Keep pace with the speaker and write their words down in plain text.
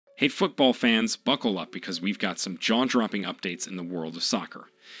Hey football fans, buckle up because we've got some jaw-dropping updates in the world of soccer.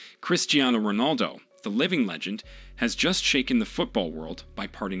 Cristiano Ronaldo, the living legend, has just shaken the football world by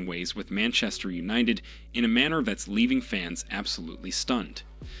parting ways with Manchester United in a manner that's leaving fans absolutely stunned.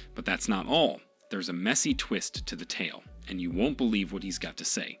 But that's not all. There's a messy twist to the tale, and you won't believe what he's got to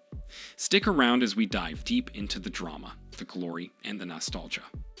say. Stick around as we dive deep into the drama, the glory, and the nostalgia.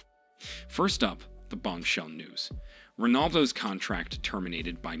 First up, the bombshell news. Ronaldo's contract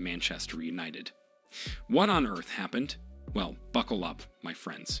terminated by Manchester United. What on earth happened? Well, buckle up, my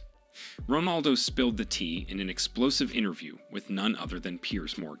friends. Ronaldo spilled the tea in an explosive interview with none other than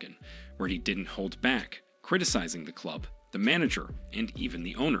Piers Morgan, where he didn't hold back, criticizing the club, the manager, and even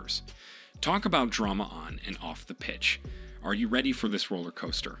the owners. Talk about drama on and off the pitch. Are you ready for this roller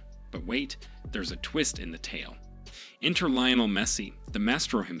coaster? But wait, there's a twist in the tale. Enter Lionel Messi, the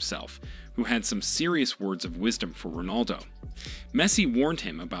maestro himself, who had some serious words of wisdom for Ronaldo. Messi warned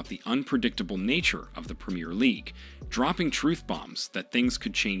him about the unpredictable nature of the Premier League, dropping truth bombs that things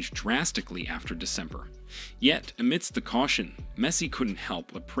could change drastically after December. Yet, amidst the caution, Messi couldn't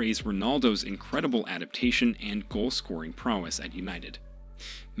help but praise Ronaldo's incredible adaptation and goal-scoring prowess at United.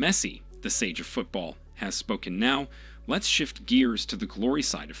 Messi, the sage of football, has spoken now. Let's shift gears to the glory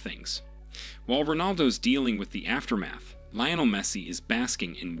side of things. While Ronaldo's dealing with the aftermath, Lionel Messi is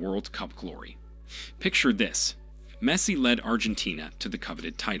basking in World Cup glory. Picture this. Messi led Argentina to the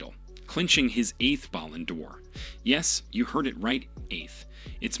coveted title, clinching his 8th Ballon d'Or. Yes, you heard it right, 8th.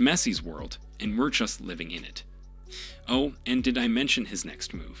 It's Messi's world, and we're just living in it. Oh, and did I mention his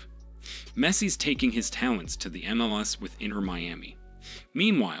next move? Messi's taking his talents to the MLS with Inter Miami.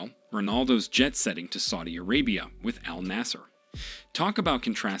 Meanwhile, Ronaldo's jet-setting to Saudi Arabia with Al Nassr. Talk about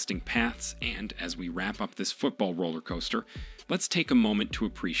contrasting paths, and as we wrap up this football roller coaster, let's take a moment to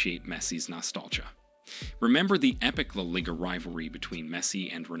appreciate Messi's nostalgia. Remember the epic La Liga rivalry between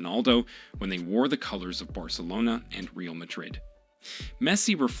Messi and Ronaldo when they wore the colors of Barcelona and Real Madrid.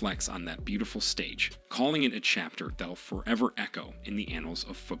 Messi reflects on that beautiful stage, calling it a chapter that'll forever echo in the annals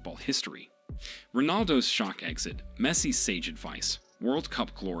of football history. Ronaldo's shock exit, Messi's sage advice, World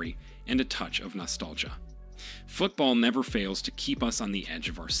Cup glory, and a touch of nostalgia. Football never fails to keep us on the edge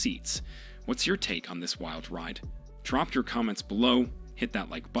of our seats. What's your take on this wild ride? Drop your comments below, hit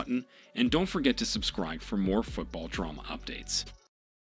that like button, and don't forget to subscribe for more football drama updates.